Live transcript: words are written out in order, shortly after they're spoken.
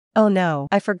Oh no,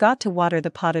 I forgot to water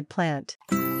the potted plant.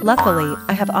 Luckily,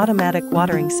 I have automatic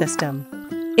watering system.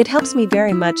 It helps me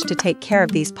very much to take care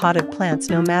of these potted plants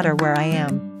no matter where I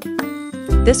am.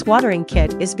 This watering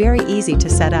kit is very easy to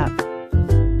set up.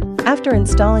 After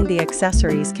installing, the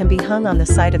accessories can be hung on the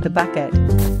side of the bucket.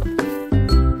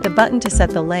 The button to set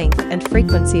the length and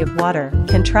frequency of water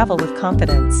can travel with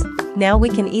confidence. Now we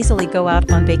can easily go out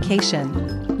on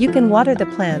vacation. You can water the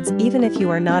plants even if you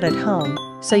are not at home,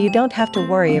 so you don't have to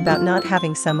worry about not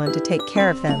having someone to take care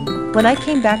of them. When I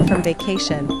came back from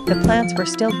vacation, the plants were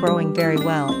still growing very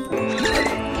well.